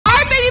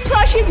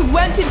plushies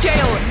went to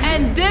jail,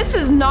 and this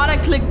is not a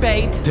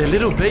clickbait. They're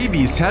little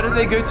babies. How did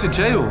they go to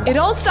jail? It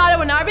all started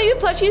when our baby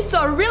plushies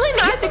saw a really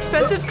nice,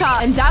 expensive car,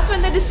 and that's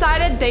when they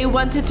decided they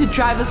wanted to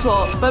drive as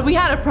well. But we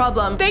had a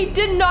problem. They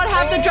did not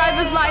have the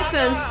driver's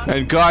license.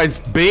 And guys,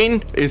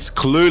 Bean is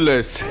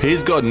clueless.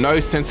 He's got no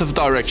sense of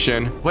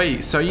direction.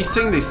 Wait, so are you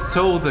saying they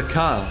stole the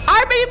car?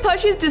 Our baby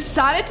plushies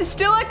decided to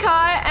steal a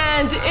car,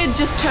 and it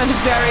just turned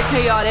very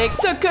chaotic.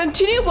 So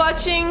continue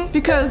watching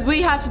because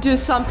we have to do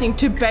something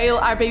to bail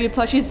our baby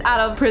plushies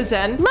out of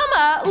prison.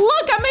 Mama,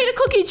 look, I made a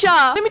cookie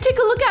jar. Let me take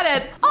a look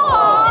at it.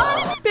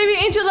 Aww, baby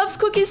Angel loves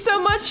cookies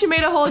so much, she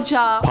made a whole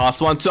jar.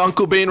 Pass one to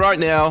Uncle Bean right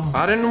now.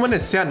 I don't want to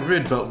sound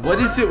rude, but what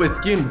is it with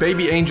you and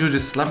baby Angel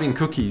just loving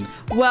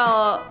cookies?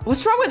 Well,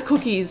 what's wrong with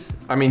cookies?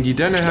 I mean, you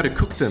don't know how to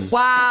cook them.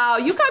 Wow,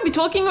 you can't be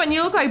talking when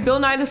you look like Bill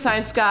Nye the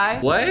Science Guy.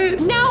 What?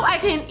 Now I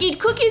can eat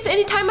cookies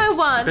anytime I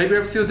want. Baby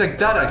Repsy was like,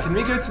 Dada, can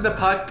we go to the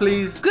park,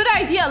 please? Good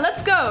idea,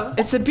 let's go.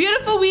 It's a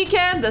beautiful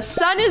weekend, the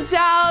sun is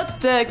out,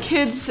 the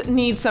kids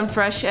need some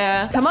fresh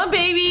air. Come on,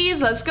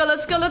 babies, let's go,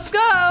 let's go, let's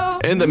go.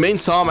 In the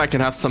meantime, I can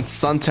have some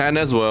suntan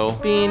as well.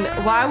 Bean,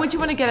 why would you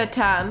want to get a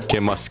tan?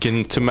 Get my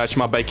skin to match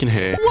my bacon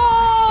hair.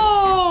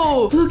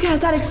 Whoa! Look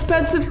at that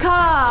expensive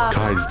car.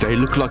 Guys, they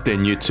look like they're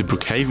new to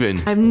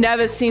Brookhaven. I've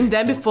never seen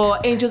them before.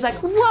 Angel's like,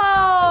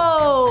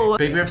 whoa!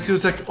 Baby Repsy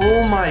was like,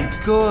 oh my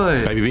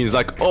god. Baby Bean's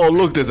like, oh,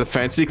 look, there's a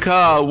fancy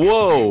car.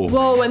 Whoa.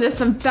 Whoa, and there's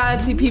some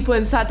fancy people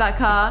inside that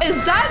car.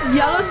 Is that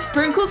yellow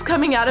sprinkles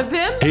coming out of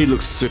him? He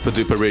looks super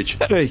duper rich.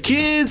 Hey,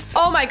 kids.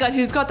 Oh my god,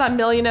 he's got that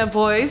millionaire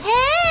voice. Hey!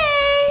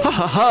 Ha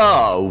ha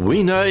ha!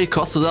 We know it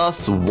costed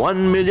us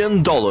 $1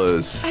 million.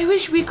 I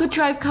wish we could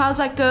drive cars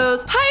like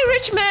those. Hi,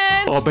 rich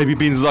man! Oh, Baby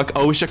Bean's like,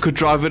 I wish I could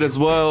drive it as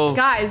well.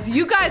 Guys,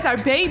 you guys are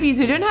babies.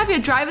 You don't have your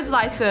driver's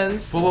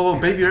license. Whoa, whoa, whoa,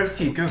 Baby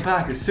Repsy, go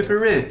back. It's super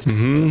rich. We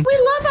love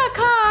that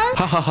car.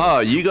 Ha ha ha!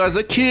 You guys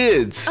are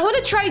kids. I want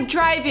to try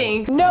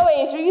driving. No,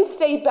 Angel, you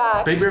stay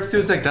back. Baby Repsy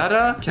was like,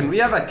 Dada, can we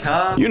have a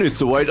car? You need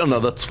to wait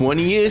another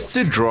 20 years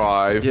to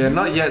drive. Yeah,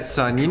 not yet,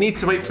 son. You need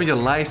to wait for your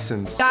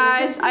license.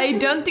 Guys, I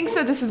don't think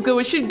so. This is good.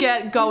 We should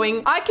get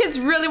going. Our kids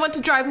really want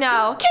to drive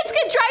now. Kids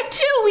can drive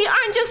too. We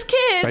aren't just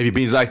kids. Baby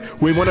Bean's like,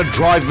 we want to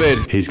drive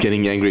it. He's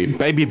getting angry.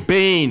 Baby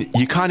Bean,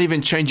 you can't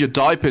even change your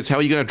diapers. How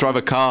are you going to drive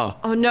a car?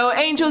 Oh no,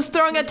 Angel's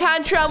throwing a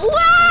tantrum.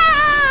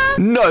 Wah!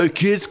 No,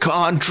 kids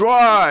can't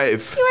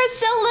drive. You are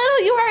so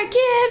little. You are a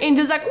kid.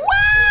 Angel's like, wow!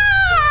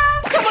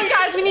 Come on,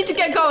 guys. We need to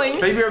get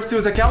going. Baby Repsy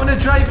was like, I want to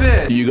drive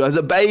it. You guys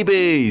are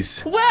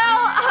babies.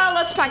 Well,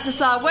 let's pack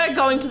this up. We're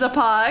going to the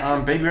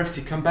park. Baby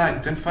Repsy, come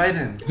back. Don't fight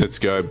him. Let's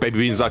go. Baby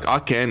Bean's like,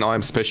 I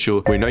am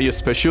special. We know you're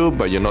special,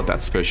 but you're not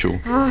that special.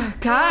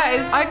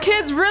 Guys, our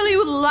kids really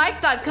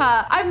like that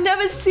car. I've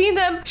never seen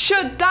them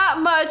show that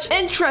much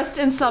interest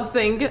in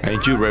something.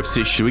 Angel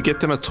Repsy, should we get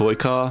them a toy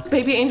car?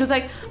 Baby Angel's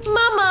like,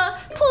 Mama,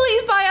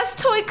 please buy us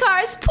toy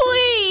cars,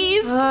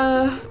 please.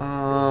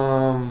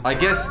 I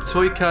guess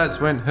toy cars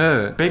won't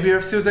hurt. Baby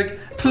Repsy was like,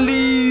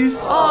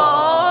 please.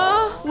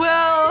 Aww.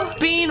 Well,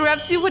 Bean,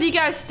 Repsy, what do you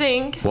guys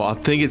think? Well, I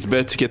think it's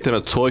better to get them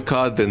a toy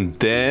car than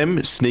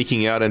them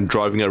sneaking out and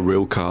driving a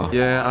real car.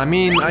 Yeah, I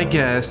mean, I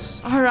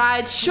guess. All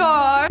right,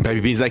 sure.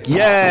 Baby Bean's like,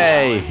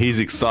 yay! He's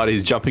excited.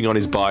 He's jumping on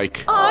his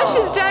bike. Oh,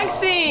 she's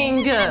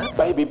dancing.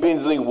 Baby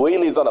Bean's doing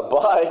wheelies on a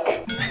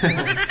bike.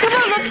 Come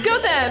on, let's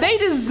go then. They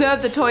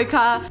deserve the toy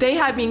car. They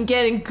have been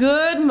getting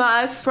good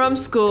marks from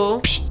school.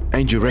 Psst,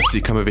 Angel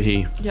Repsy, come over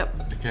here. Yep.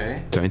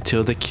 Okay. Don't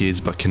tell the kids,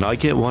 but can I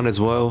get one as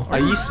well? Are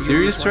you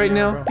serious right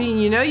now? Bean,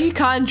 you know you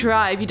can't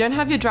drive. You don't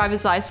have your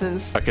driver's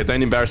license. Okay,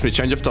 don't embarrass me.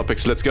 Change of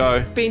topics. Let's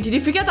go. Bean, did you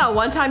forget that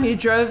one time you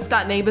drove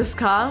that neighbor's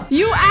car?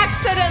 You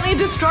accidentally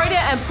destroyed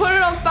it and put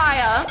it on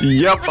fire.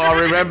 Yep, I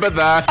remember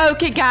that.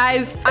 Okay,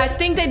 guys. I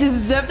think they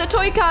deserve the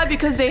toy car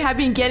because they have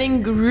been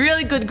getting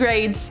really good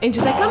grades. And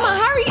she's like, come on,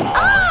 hurry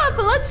up.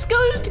 Let's go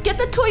to get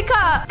the toy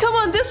car. Come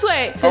on, this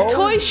way. The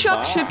toy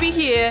shop should be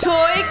here.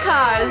 Toy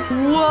cars.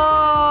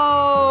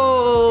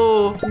 Whoa.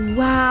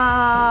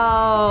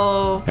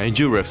 Wow.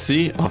 Angel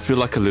Repsy, I feel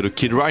like a little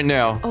kid right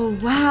now. Oh,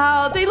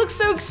 wow. They look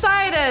so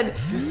excited.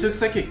 This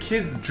looks like a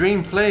kid's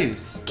dream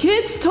place.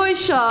 Kids Toy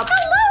Shop.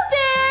 Hello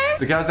there.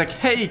 The guy was like,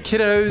 hey,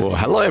 kiddos. Well,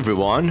 hello,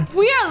 everyone.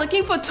 We are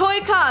looking for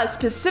toy cars,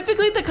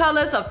 specifically the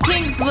colors of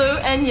pink, blue,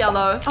 and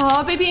yellow.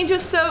 Oh, baby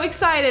Angel's so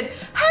excited.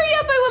 Hurry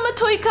up, I want my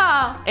toy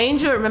car.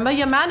 Angel, remember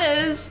your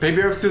manners.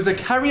 Baby Repsy was like,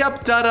 hurry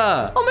up,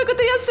 Dada. Oh my god,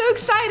 they are so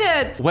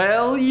excited.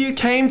 Well, you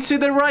came to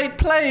the right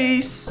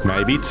place.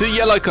 Maybe 2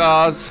 yellow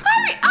cars.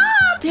 Hurry up.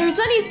 There's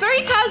only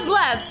 3 cars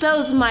left.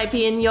 Those might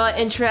be in your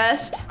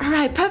interest. All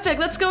right,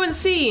 perfect. Let's go and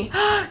see.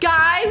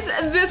 Guys,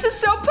 this is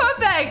so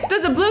perfect.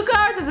 There's a blue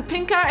car, there's a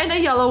pink car, and a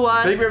yellow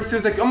one. Baby Repsy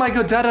was like, oh my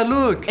god, Dada,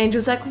 look.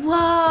 Angel's like,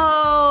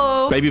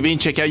 whoa. Baby Bean,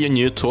 check out your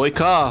new toy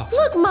car.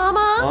 Look,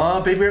 Mama.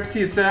 Oh, Baby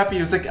Repsy is so happy.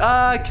 He was like,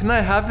 can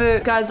I have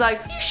it? Guy's like,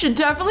 you should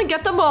definitely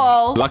get them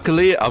all.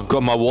 Luckily, I've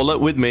got my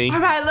wallet with me. All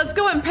right, let's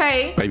go and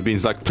pay. Baby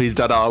Bean's like, please,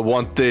 Dada, I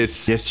want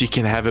this. Yes, you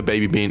can have it,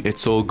 Baby Bean.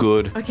 It's all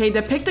good. Okay,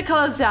 they picked the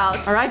colors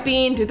out. All right,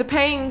 Bean. Bean, do the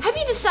paying. Have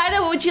you decided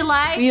what would you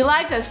like? We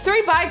like those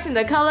 3 bikes in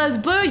the colors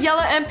blue,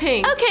 yellow, and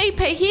pink. Okay,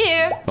 pay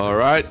here. All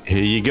right,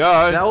 here you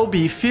go. That will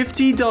be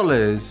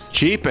 $50.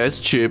 Cheap as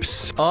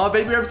chips. Oh,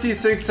 baby Ramsey is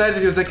so excited.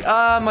 He was like,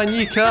 my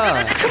new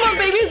car. Come on,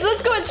 babies,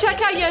 let's go and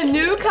check out your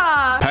new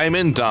car.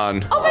 Payment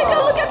done. Oh my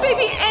god, look at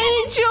baby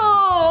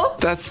Angel.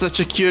 That's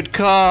such a cute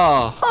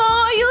car.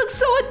 Oh, you look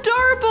so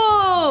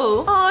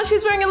adorable. Oh,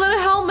 she's wearing a little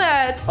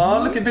helmet.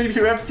 Oh, look at baby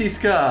Ramsey's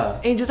car.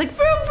 Angel's like,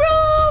 vroom,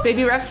 vroom.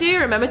 Baby Refsy,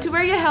 remember to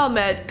wear your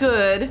helmet.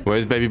 Good.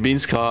 Where's Baby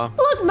Bean's car?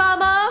 Look,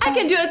 Mama, I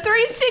can do a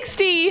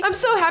 360. I'm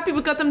so happy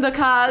we got them the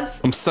cars.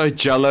 I'm so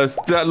jealous.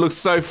 That looks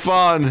so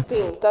fun.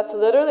 Bean, that's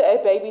literally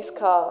a baby's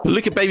car.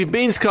 Look at Baby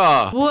Bean's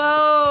car.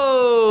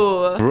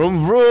 Whoa.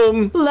 Vroom,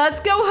 vroom. Let's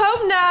go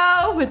home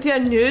now with your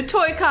new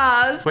toy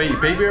cars.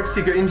 Wait, baby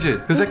Ramsey got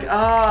injured. He was like,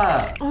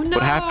 Oh no.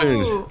 What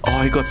happened?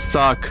 Oh, he got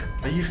stuck.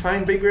 Are you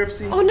fine, baby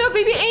Ramsey? Oh no,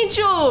 baby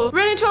Angel.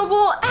 Ran into a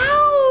wall.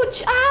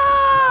 Ouch.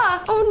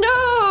 Ah. Oh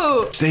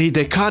no. See,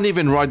 they can't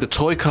even ride the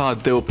toy car.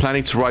 They were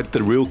planning to ride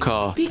the real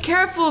car. Be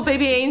careful,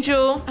 baby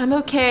Angel. I'm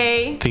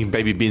okay. I think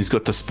Baby Bean's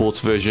got the sports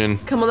version.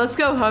 Come on, let's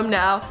go home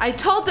now. I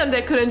told them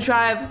they couldn't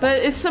drive,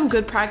 but it's some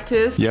good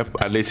practice.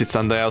 Yep, at least it's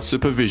under our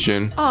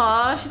supervision.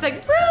 Aw, she's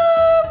like,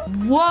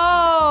 vroom.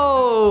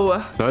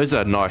 Whoa. Those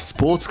are nice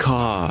sports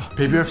car.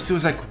 Baby Ramsey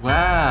was like,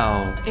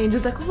 wow.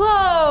 Angel's like,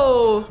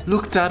 whoa.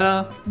 Look,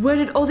 Dada. Where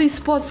did all these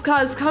sports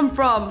cars come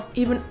from?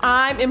 Even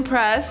I'm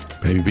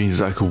impressed. Baby Bean's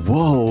like,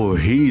 whoa,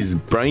 he's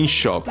brain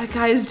shocked. That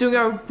guy is doing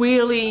a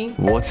wheelie.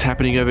 What's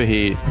happening over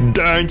here?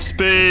 Don't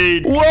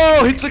speed.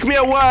 Whoa, he took me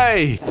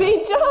away.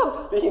 Bean,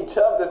 jump. Bean,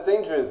 jump, that's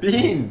dangerous.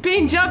 Bean.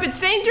 Bean, jump, it's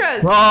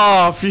dangerous.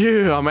 Oh,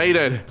 phew, I made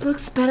it.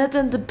 Looks better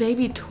than the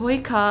baby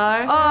toy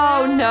car.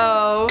 Oh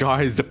no.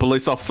 Guys, the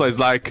police officer is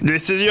like,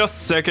 This is your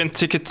second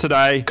ticket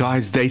today.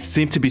 guys, they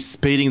seem to be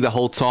speeding the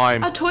whole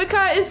time. A toy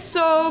car is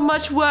so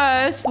much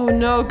worse. Oh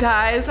no,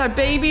 guys, our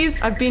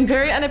babies. I've been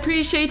very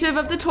unappreciative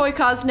of the toy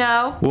cars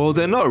now. Well,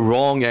 they're not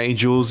wrong,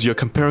 Angels. You're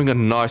comparing a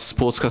nice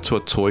sports car to a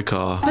toy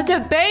car. But they're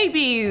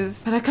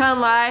babies. But I can't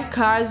lie,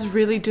 cars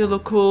really do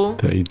look cool.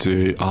 They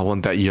do. I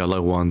want that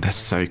yellow one. That's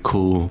so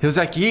cool. He was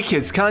like, you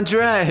kids can't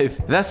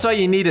drive. That's why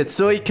you need a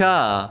toy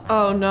car.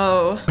 Oh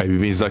no. Baby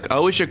Bean's like, I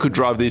wish I could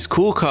drive these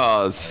cool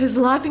cars. He's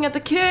laughing at the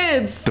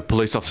kids. The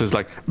police officer's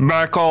like,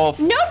 back off.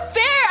 Not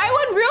fair. I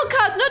want real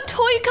cars, not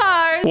toy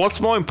cars. What's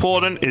more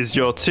important is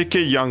your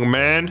ticket, young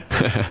man.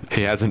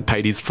 He hasn't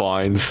paid his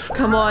fines.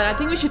 Come on, I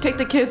think we should take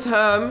the kids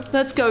home.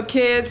 Let's go,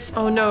 kids.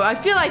 Oh no, I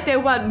feel like they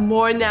want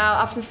more now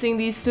after seeing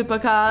these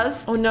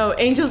supercars. Oh no,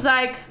 Angel's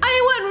like,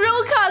 I want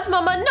real cars,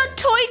 Mama, not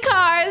toy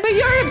cars. But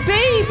you're a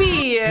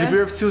baby. Baby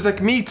Ramsey was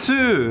like, me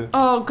too.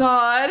 Oh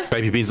god.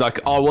 Baby Bean's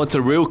like, I want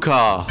a real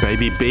car.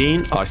 Baby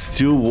Bean, I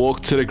still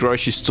walk to the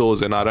grocery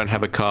stores and I don't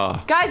have a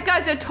car. Guys,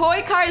 a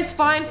toy car is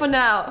fine for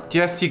now.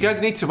 Yes, you guys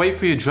need to wait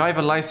for your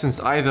driver license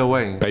either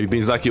way. Baby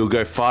Bean's like, you'll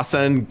go faster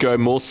and go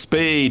more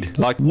speed.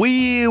 Like,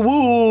 wee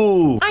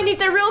woo. I need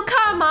the real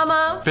car,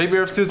 Mama. Baby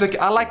Ramsey was like,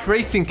 I like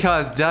racing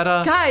cars,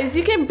 Dada. Guys,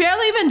 you can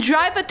barely even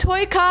drive a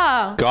toy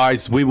car.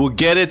 Guys, we will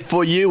get it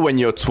for you when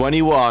you're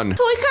 21. Toy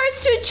car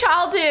is too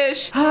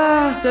childish.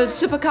 Those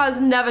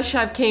supercars never should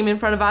have came in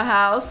front of our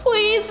house.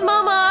 Please,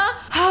 Mama.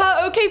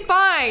 Okay,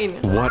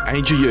 fine. What,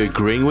 Angel, you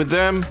agreeing with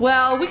them?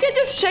 Well, we can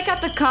just check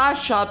out the car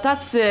shop.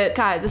 That's it.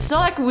 Guys, it's not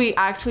like we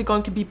actually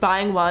going to be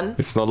buying one.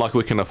 It's not like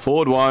we can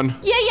afford one.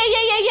 Yeah.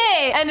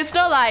 And it's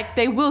not like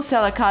they will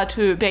sell a car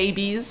to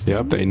babies.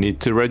 Yep, they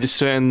need to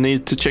register and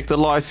need to check the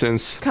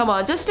license. Come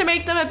on, just to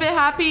make them a bit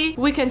happy,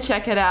 we can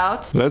check it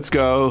out. Let's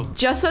go.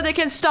 Just so they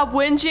can stop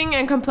whinging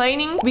and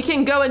complaining, we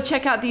can go and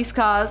check out these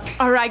cars.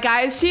 All right,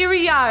 guys, here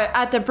we are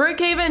at the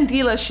Brookhaven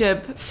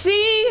dealership.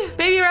 See?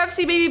 Baby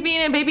Refsy, Baby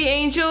Bean, and Baby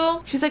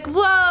Angel. She's like,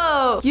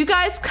 whoa, you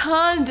guys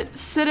can't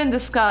sit in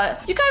this car.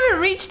 You can't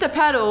even reach the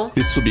pedal.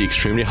 This will be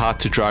extremely hard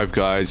to drive,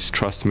 guys.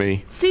 Trust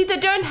me. See, they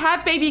don't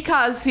have baby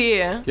cars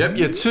here. Yep,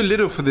 you're too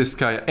little for this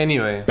guy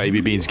anyway.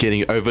 Baby Bean's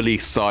getting overly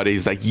excited.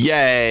 He's like,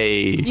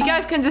 yay. You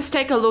guys can just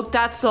take a look,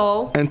 that's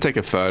all. And take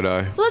a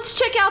photo. Let's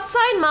check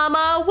outside,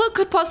 Mama. What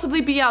could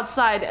possibly be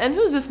outside? And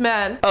who's this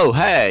man? Oh,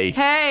 hey.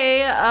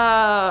 Hey,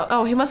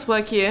 oh, he must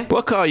work here.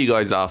 What car are you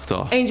guys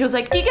after? Angel's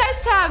like, you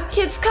guys have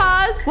kids'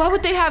 cars? Why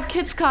would they have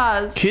kids'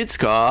 cars? Kids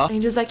car?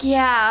 Angel's like,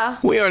 yeah.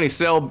 We only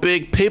sell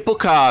big people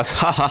cars.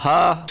 Ha ha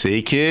ha.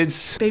 See,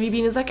 kids? Baby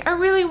Bean is like, I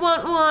really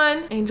want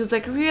one. Angel's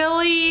like,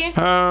 really?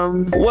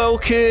 Well,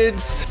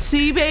 kids.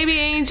 See, Baby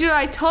Angel,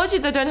 I told you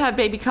they don't have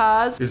baby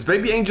cars. Is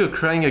Baby Angel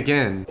crying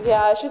again?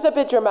 Yeah, she's a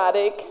bit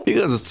dramatic. You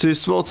guys are too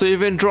small to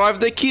even drive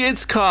the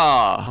kids'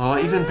 car. Oh,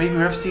 even Baby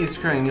Refsy is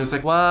crying. He was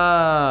like,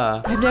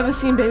 wow. I've never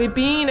seen Baby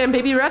Bean and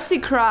Baby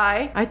Refsy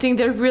cry. I think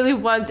they really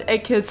want a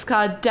kid's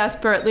car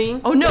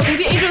desperately. Oh no,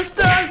 Baby Angel's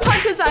throwing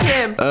punches at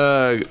him.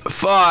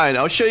 Fine.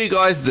 I'll show you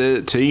guys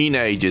the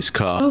teenager's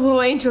car.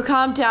 Oh, Angel,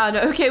 calm down.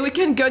 Okay, we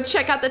can go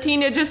check out the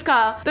teenager's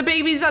car. The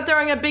babies are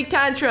throwing a big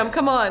tantrum.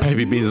 Come on.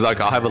 Baby Bean's like,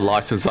 I have a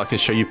license. I can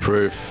show you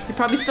proof. You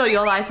probably stole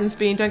your license,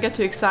 Bean. Don't get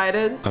too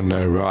excited. I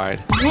know, right?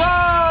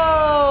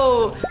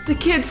 Whoa! The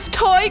kid's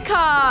toy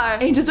car.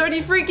 Angel's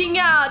already freaking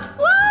out.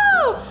 Whoa!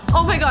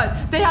 Oh my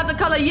god, they have the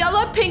color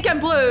yellow, pink, and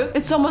blue.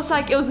 It's almost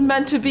like it was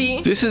meant to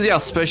be. This is our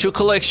special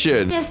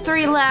collection. There's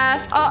 3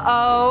 left.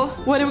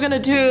 Uh-oh. What are we gonna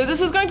do?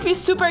 This is going to be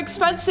super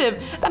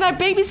expensive, and our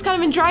babies can't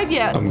even drive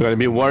yet. I'm gonna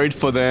be worried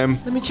for them.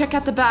 Let me check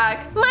out the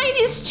back. Mine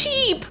is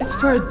cheap. It's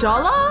for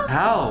 $1?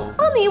 How?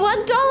 Only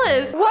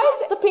 $1. Why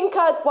is the pink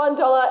card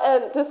 $1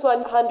 and this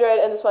one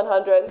 100 and this one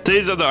 100?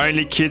 These are the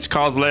only kids'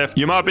 cars left.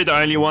 You might be the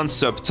only ones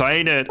to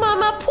obtain it.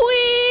 Mama,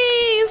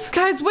 please.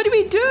 Guys, what do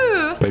we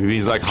do? Baby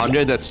Bean's like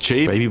 100, that's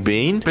cheap. Baby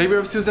Bean? Baby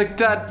Rupsy was like,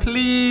 Dad,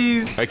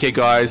 please. Okay,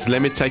 guys,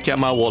 let me take out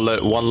my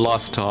wallet one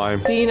last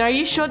time. Bean, are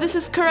you sure this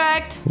is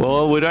correct?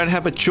 Well, we don't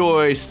have a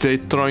choice. They're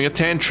throwing a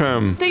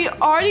tantrum. They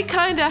already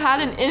kind of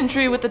had an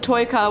injury with the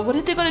toy car. What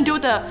are they going to do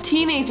with the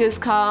teenager's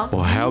car?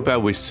 Well, how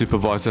about we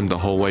supervise them the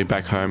whole way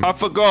back home? I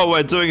forgot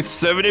we're doing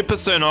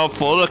 70% off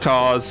for the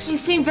cars. They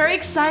seem very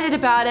excited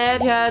about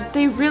it. Yeah,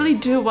 they really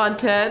do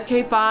want it.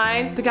 Okay,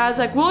 fine. The guy's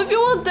like, well, if you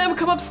want them,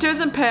 come upstairs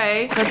and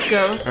pay. Let's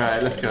go. All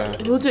right, let's go.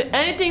 We'll do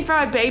anything for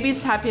our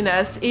baby's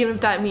happiness, even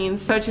if that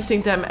means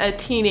purchasing them a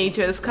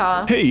teenager's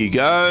car. Here you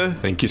go.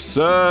 Thank you,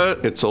 sir.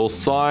 It's all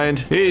signed.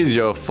 Here's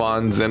your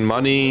funds and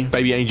money.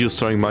 Baby Angel's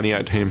throwing money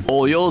at him.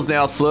 All yours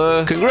now,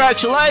 sir.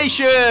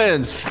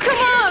 Congratulations! Come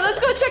on, let's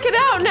go check it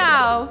out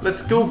now.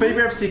 Let's go,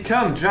 Baby Rupsy.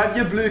 Come, drive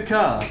your blue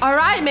car. All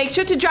right, make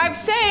sure to drive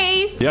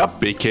safe. Yep,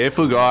 be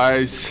careful,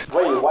 guys.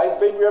 Wait, why is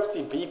Baby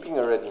Rupsy beeping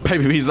already?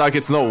 Baby Bean's like,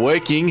 it's not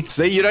working.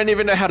 See, you don't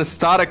even know how to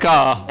start a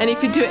car. And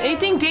if you do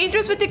anything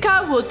dangerous with the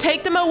car, we'll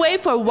take them away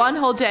for 1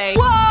 whole day.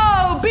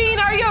 Whoa, Bean,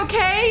 are you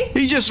okay?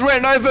 He just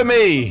ran over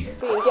me.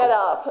 Bean, get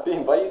up.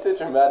 Bean, why are you so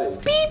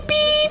dramatic? Beep,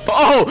 beep.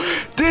 Oh,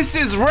 this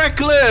is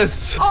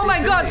reckless. Oh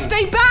my god,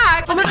 stay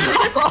back. Oh my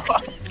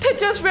god, they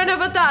just ran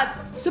over that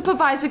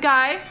supervisor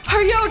guy.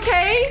 Are you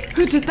okay?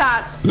 Who did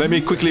that? Let me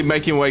quickly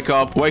make him wake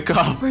up. Wake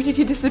up. Where did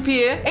he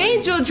disappear?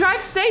 Angel,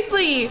 drive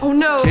safely. Oh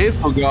no.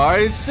 Careful, The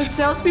guys.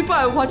 salespeople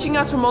are watching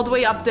us from all the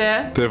way up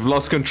there. They've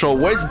lost control.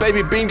 Where's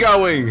Baby Bean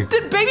going?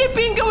 Did Baby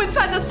Bean go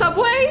inside the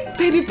subway?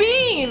 Baby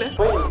Bean!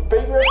 Wait,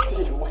 Baby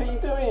Rupsy, what are you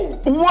doing?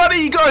 What are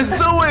you guys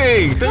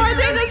doing? Why are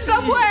they in the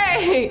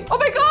subway? Oh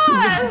my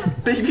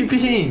god! Baby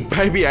Bean.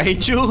 Baby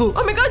Angel?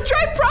 Oh my god,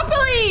 drive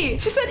properly!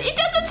 She said it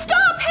doesn't stop!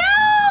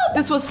 Help!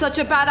 This was such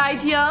a bad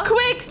idea.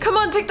 Quick, come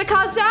on, take the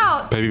cars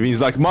out. Baby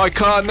Bean's like, my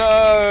car,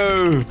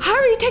 no.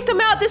 Hurry, take them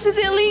out. This is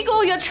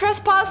illegal. You're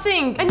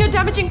trespassing and you're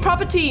damaging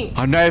property.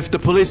 I know if the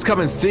police come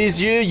and seize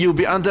you, you'll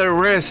be under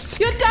arrest.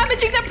 You're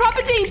damaging their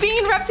property,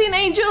 Bean, Rupsy, and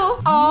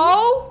Angel.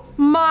 Oh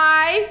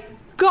my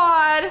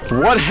god.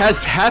 What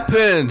has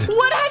happened?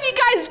 What have you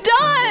guys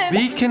done?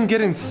 We can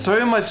get in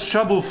so much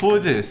trouble for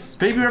this.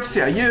 Baby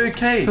Rupsy, are you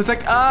okay? It was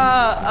like,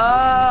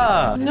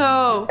 ah.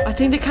 No, I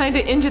think they kind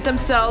of injured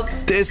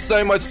themselves. There's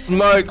so much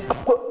smoke.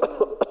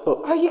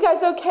 Are you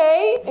guys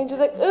okay? Angel's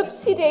like,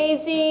 oopsie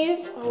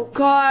daisies. Oh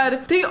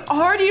god, they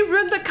already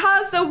ruined the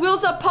cars. The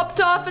wheels are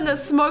popped off and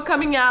there's smoke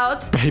coming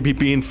out. Baby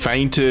Bean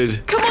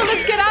fainted. Come on,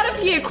 let's get out of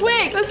here,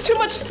 quick. There's too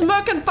much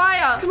smoke and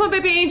fire. Come on,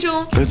 baby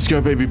Angel. Let's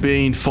go, Baby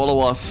Bean. Follow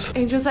us.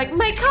 Angel's like,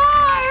 my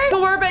car.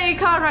 Don't worry about your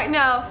car right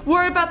now.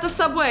 Worry about the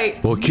subway.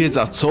 Well, kids,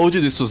 I told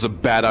you this was a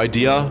bad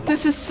idea.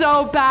 This is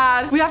so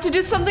bad. We have to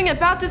do something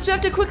about this. We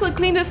have to quickly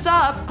clean this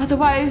up.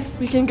 Otherwise,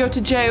 we can go to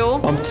jail.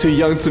 I'm too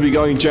young to be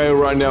going jail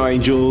right now,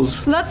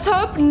 Angels. Let's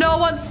hope no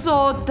one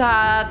saw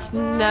that.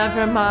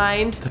 Never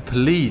mind. The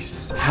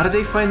police. How did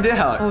they find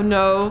out? Oh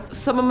no,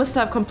 someone must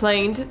have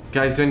complained.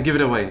 Guys, don't give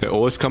it away. They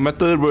always come at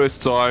the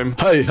worst time.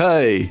 Hey,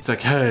 hey. It's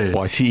like, hey,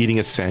 Why is he eating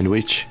a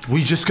sandwich?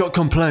 we just got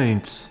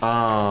complaints.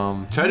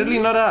 Totally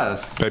not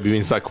us. Baby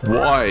Bean's like,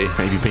 why?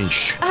 Baby Bean,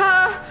 shh.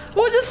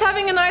 We're just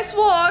having a nice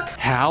walk.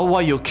 How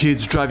are your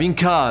kids driving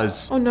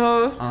cars? Oh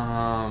no.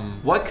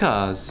 What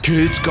cars?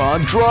 Kids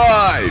can't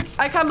drive.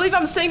 I can't believe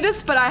I'm saying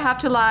this, but I have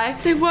to lie.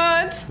 They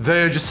weren't.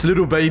 They're just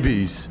little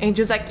babies.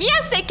 Angel's like,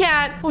 yes, they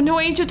can. Oh no,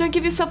 Angel, don't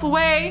give yourself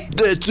away.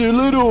 They're too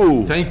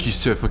little. Thank you,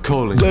 sir, for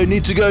calling. They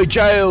need to go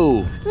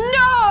jail.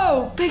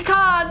 No, they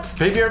can't.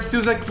 Baby Rupsy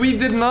was like, we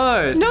did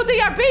not. No, they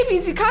are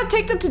babies. You can't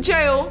take them to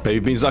jail.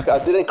 Baby Bean's like,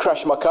 I didn't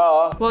crash my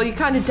car. Well, you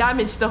kind of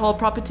damaged the whole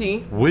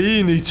property.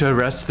 We need to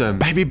arrest them.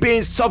 Baby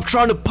Bean, stop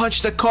trying to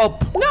punch the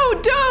cop.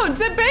 No, don't.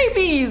 They're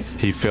babies.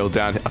 He fell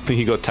down. I think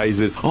he got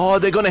tasered. Oh,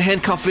 they're gonna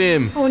handcuff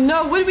him. Oh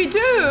no, what do we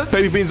do?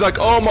 Baby Bean's like,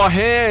 oh, my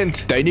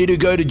hand. They need to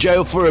go to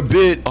jail for a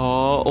bit.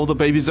 Oh, all the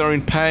babies are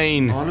in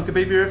pain. Oh, look at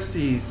Baby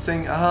Rupsy. He's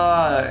saying,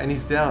 and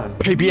he's down.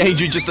 Baby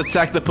Angel just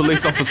attacked the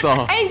police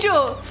officer.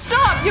 Angel,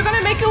 stop. You're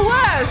gonna make it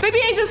worse. Baby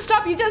Angel,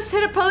 stop. You just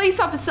hit a police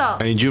officer.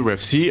 Angel,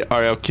 Refsy,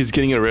 are our kids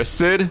getting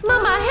arrested?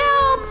 Mama,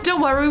 help.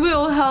 Don't worry, we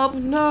will help.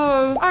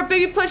 No, our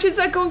baby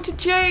plushies are going to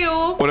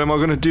jail. What am I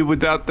gonna do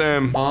without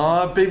them?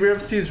 Oh, Baby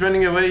Rupsy is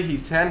running away.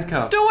 He's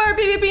handcuffed. Don't worry,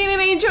 baby Bean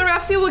and Angel.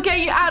 Rafsy will get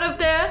you out of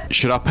there.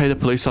 Should I pay the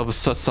police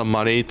officer some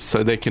money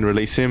so they can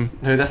release him?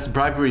 No, that's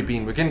bribery,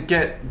 Bean. We're gonna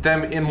get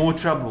them in more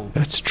trouble.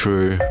 That's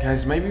true.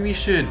 Guys, maybe we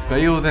should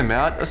bail them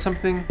out or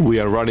something. We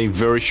are running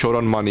very short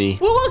on money.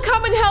 We will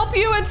come and help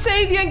you and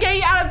save you and get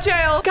you out of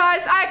jail.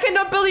 Guys, I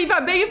cannot believe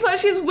our baby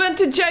plushies went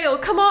to jail.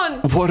 Come on.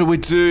 What do we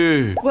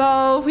do?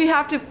 Well, we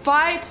have to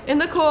fight in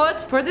the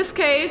court for this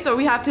case, or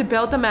we have to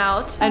bail them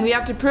out. And we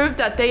have to prove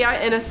that they are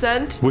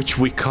innocent. Which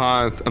we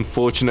can't,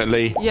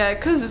 unfortunately. Yeah,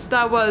 because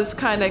that was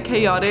kind of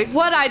chaotic.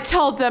 What I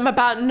told them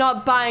about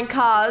not buying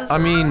cars. I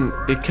mean,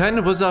 it kind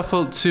of was our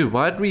fault too.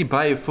 Why did we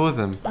buy it for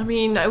them? I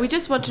mean, we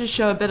just wanted to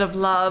show a bit of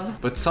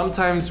love. But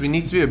sometimes we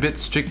need to be a bit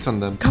strict on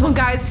them. Come on,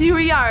 guys. Here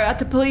we are at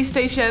the police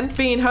station.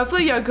 Bean,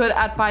 hopefully you're good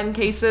at fighting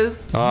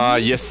cases.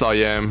 Yes, I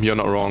am. You're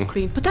not wrong.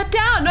 Bean, put that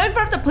down. Not in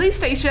front of the police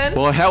station.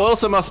 Well, how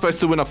else am I supposed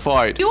to win a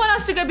fight? You want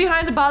us to go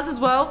behind the bars as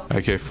well?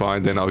 Okay,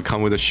 fine. Then I'll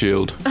come with a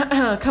shield.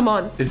 Come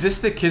on. Is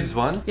this the kids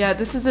one? Yeah,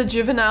 this is the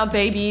juvenile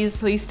babies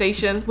police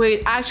station.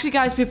 Wait, actually,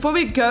 guys, before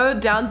we go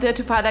down there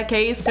to fight that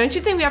case, don't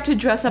you think we have to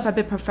dress up a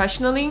bit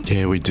professionally?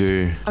 Yeah, we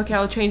do. Okay,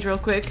 I'll change real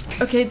quick.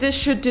 Okay, this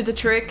should do the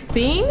trick.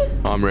 Bean?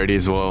 I'm ready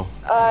as well.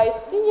 I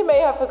think you may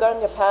have forgotten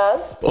your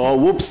pants. Oh,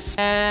 whoops.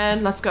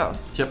 And let's go.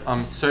 Yep,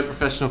 I'm so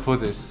professional for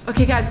this.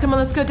 Okay, guys, come on,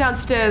 let's go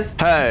downstairs.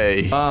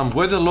 Hey.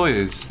 We're the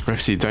lawyers.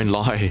 Refsy, don't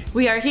lie.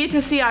 We are here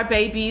to see our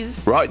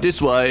babies. Right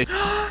this way.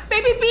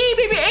 Baby B,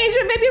 baby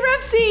Angel, baby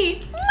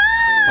Refsy.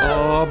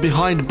 Oh,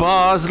 behind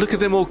bars. Look at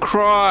them all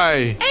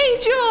cry.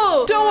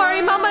 Angel! Don't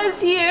worry, Mama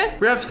is here.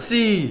 Ref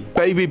C.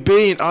 Baby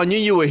Bean, I knew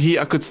you were here.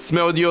 I could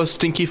smell your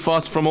stinky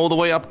farts from all the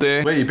way up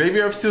there. Wait,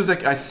 baby Ref C was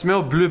like, I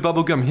smell blue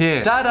bubblegum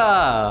here.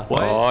 Dada!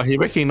 What? Oh, he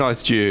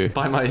recognized you.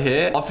 By my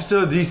hair?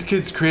 Officer, these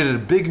kids created a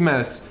big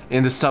mess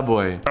in the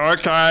subway.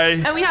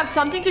 Okay. And we have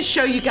something to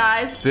show you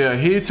guys. They are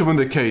here to win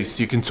the case.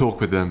 You can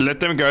talk with them. Let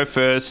them go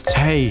first.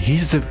 Hey,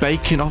 he's the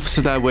bacon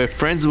officer that we're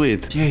friends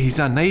with. Yeah, he's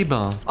our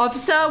neighbor.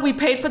 Officer, we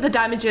paid for the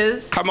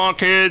damages. Come on,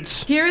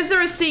 kids. Here is the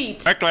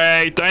receipt.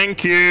 Okay,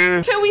 thank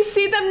you. Can we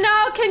see them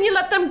now? Can you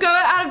let them go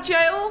out of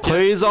jail?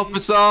 Please,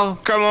 officer.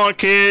 Come on,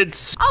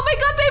 kids. Oh my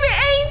god, baby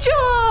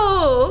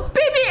Angel!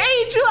 Baby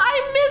Angel,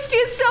 I missed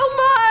you so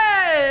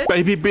much!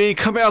 Baby Bean,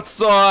 come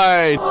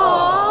outside.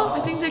 Aww,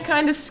 I think they're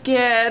kind of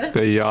scared.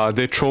 They are.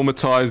 They're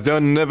traumatized. They're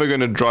never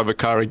going to drive a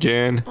car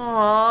again.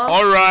 Aww.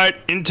 All right,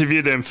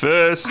 interview them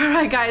first.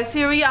 Alright guys,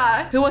 here we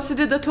are. Who wants to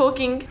do the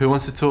talking? Who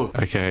wants to talk?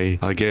 Okay,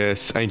 I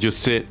guess. Angel,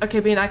 sit. Okay,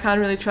 Bean, I can't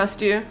really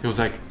trust you. He was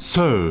like,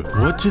 so,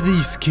 what do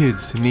these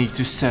kids need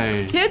to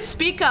say? Kids,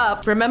 speak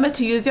up. Remember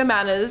to use your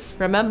manners.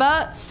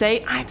 Remember,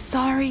 say, I'm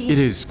sorry. It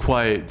is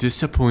quite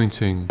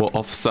disappointing. Well,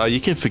 officer,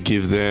 you can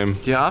forgive them.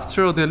 Yeah,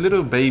 after all, they're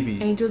little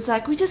babies. Angel's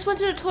like, we just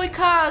wanted a toy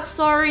car.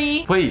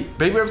 Sorry. Wait,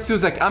 baby Ref C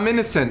was like, I'm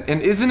innocent,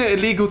 and isn't it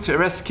illegal to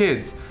arrest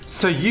kids?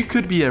 So you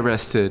could be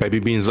arrested. Baby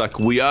Bean's like,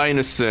 we are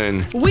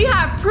innocent. We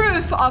have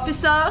proof,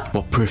 officer.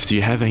 What proof do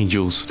you have,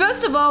 Angels?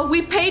 First of all,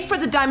 we paid for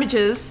the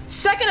damages.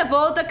 Second of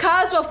all, the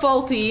cars were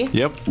faulty.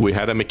 Yep, we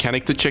had a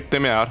mechanic to check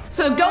them out.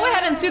 So go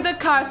ahead and sue the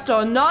car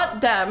store, not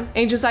them.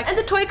 Angel's like, and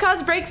the toy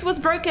car's brakes was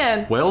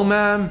broken. Well,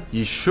 ma'am,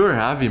 you sure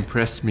have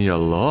impressed me a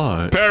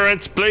lot.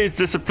 Parents, please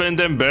discipline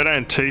them better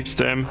and teach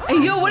them.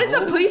 Hey, yo, what is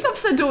a police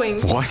officer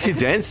doing? Why is he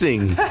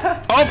dancing?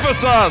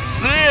 Officer,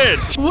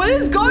 sit! What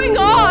is going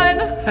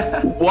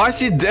on? Why is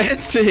he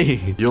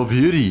dancing? Your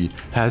beauty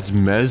has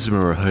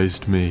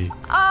mesmerized me.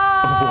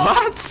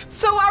 What?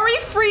 So are we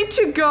free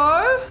to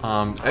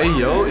go? Hey,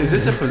 yo, is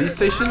this a police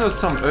station or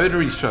some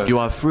odery show? You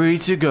are free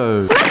to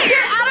go. Let's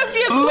get out of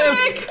here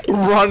Let's quick!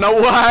 run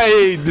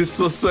away. This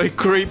was so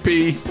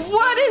creepy.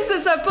 What is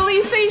this, a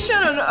police station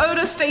or an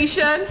odor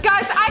station?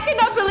 Guys, I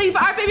cannot believe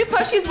our baby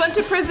plushies went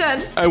to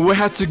prison. And we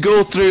had to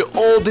go through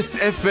all this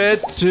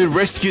effort to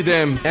rescue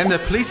them. And the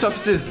police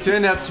officers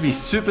turned out to be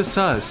super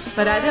sus.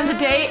 But at the end of the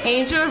day,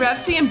 Angel,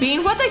 Refsy, and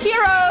Bean were the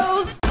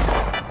heroes.